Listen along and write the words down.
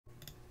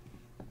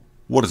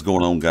What is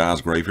going on, guys?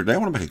 Grave here. Today I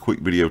want to make a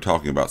quick video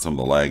talking about some of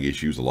the lag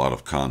issues a lot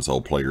of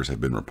console players have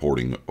been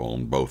reporting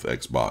on both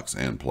Xbox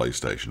and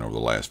PlayStation over the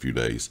last few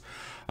days.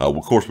 Of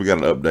course, we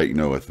got an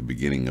update, at the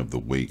beginning of the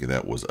week.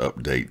 That was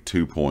update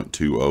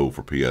 2.20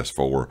 for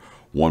PS4,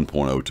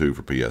 1.02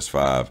 for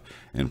PS5,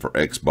 and for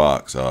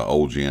Xbox,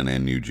 old gen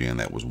and new gen,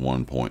 that was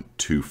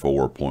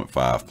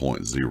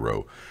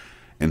 1.24.5.0.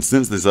 And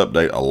since this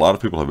update, a lot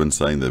of people have been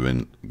saying they've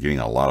been getting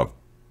a lot of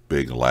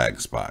big lag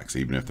spikes,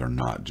 even if they're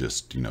not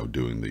just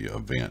doing the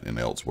event and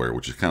elsewhere,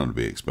 which is kind of to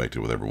be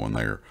expected with everyone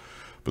there.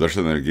 But they're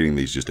saying they're getting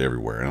these just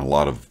everywhere, and a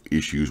lot of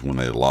issues when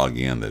they log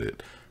in that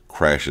it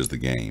crashes the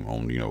game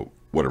on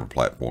whatever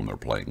platform they're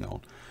playing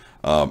on.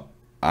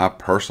 I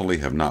personally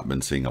have not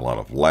been seeing a lot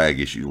of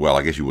lag issues. Well,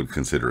 I guess you would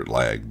consider it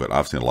lag, but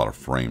I've seen a lot of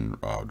frame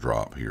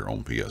drop here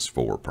on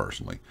PS4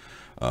 personally.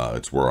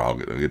 It's where I'll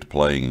get to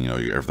playing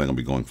and, everything will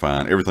be going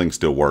fine. Everything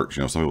still works.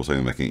 Some people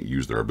say they can't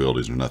use their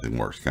abilities or nothing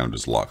works. It kind of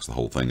just locks the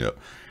whole thing up.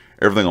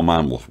 Everything on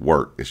mine will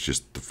work. It's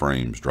just the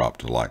frames drop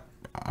to, like,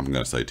 I'm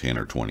going to say 10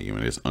 or 20. I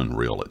mean, it's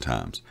unreal at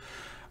times.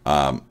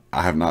 I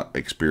have not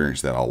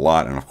experienced that a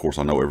lot. And of course,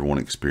 I know everyone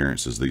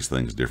experiences these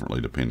things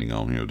differently depending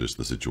on, just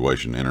the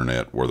situation,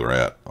 internet, where they're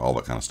at, all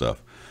that kind of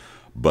stuff.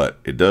 But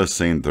it does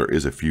seem there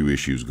is a few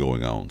issues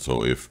going on.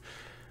 So if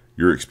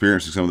you're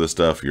experiencing some of this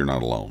stuff, you're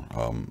not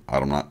alone.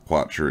 I'm not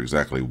quite sure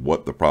exactly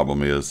what the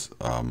problem is.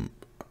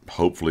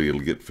 Hopefully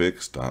it'll get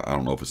fixed. I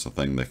don't know if it's a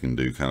thing they can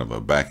do, kind of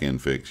a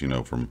back-end fix,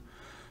 from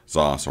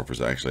ZOS, or if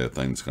it's actually a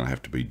thing that's going to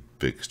have to be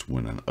fixed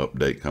when an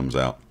update comes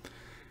out.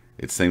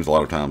 It seems a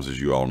lot of times, as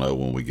you all know,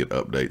 when we get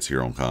updates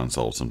here on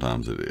consoles,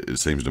 sometimes it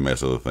seems to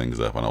mess other things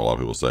up. I know a lot of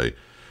people say,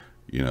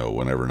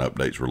 whenever an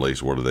update's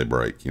released, what do they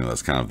break?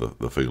 That's kind of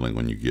the feeling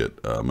when you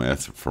get,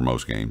 that's for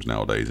most games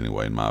nowadays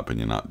anyway, in my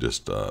opinion, not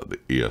just the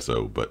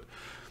ESO, but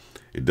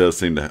it does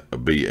seem to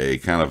be a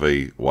kind of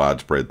a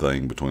widespread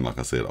thing between, like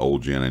I said,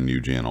 old gen and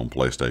new gen on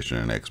PlayStation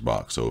and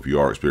Xbox. So if you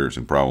are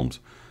experiencing problems,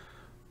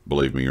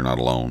 believe me, you're not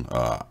alone.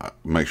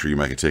 Make sure you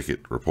make a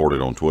ticket, report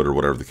it on Twitter,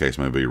 whatever the case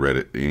may be,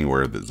 Reddit,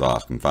 anywhere that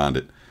ZOS can find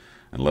it,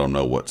 and let them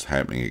know what's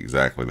happening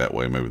exactly. That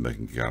way maybe they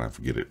can kind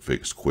of get it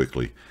fixed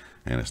quickly,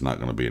 and it's not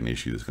going to be an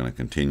issue that's going to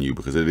continue,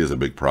 because it is a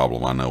big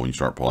problem. I know when you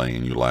start playing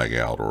and you lag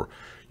out, or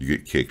you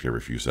get kicked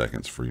every few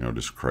seconds for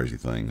just crazy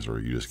things, or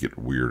you just get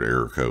weird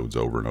error codes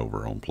over and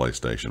over on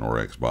PlayStation or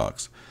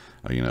Xbox,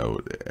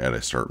 at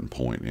a certain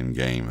point in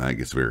game. That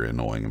gets very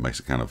annoying and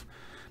makes it kind of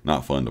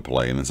not fun to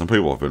play. And then some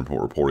people have been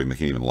reporting they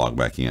can't even log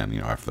back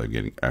in, after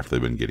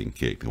they've been getting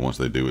kicked. And once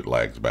they do, it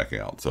lags back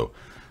out. So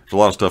there's a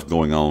lot of stuff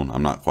going on.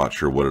 I'm not quite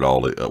sure what it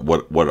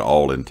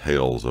all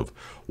entails of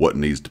what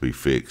needs to be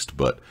fixed,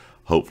 but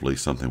hopefully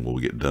something will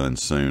get done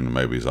soon. And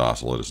maybe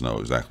ZOS will let us know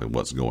exactly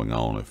what's going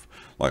on. If,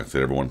 like I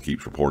said, everyone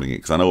keeps reporting it,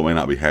 because I know it may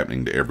not be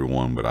happening to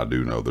everyone, but I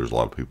do know there's a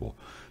lot of people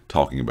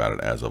talking about it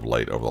as of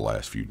late over the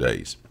last few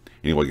days.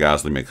 Anyway,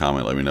 guys, leave me a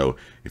comment. Let me know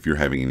if you're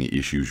having any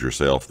issues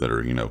yourself that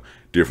are,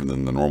 different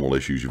than the normal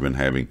issues you've been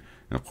having.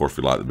 And of course, if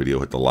you like the video,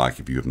 hit the like.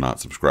 If you have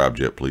not subscribed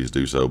yet, please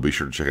do so. Be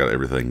sure to check out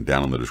everything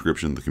down in the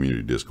description, the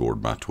community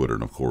Discord, my Twitter,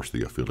 and of course,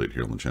 the affiliate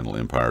here on the channel,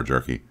 Empire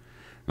Jerky.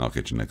 And I'll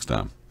catch you next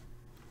time.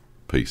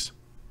 Peace.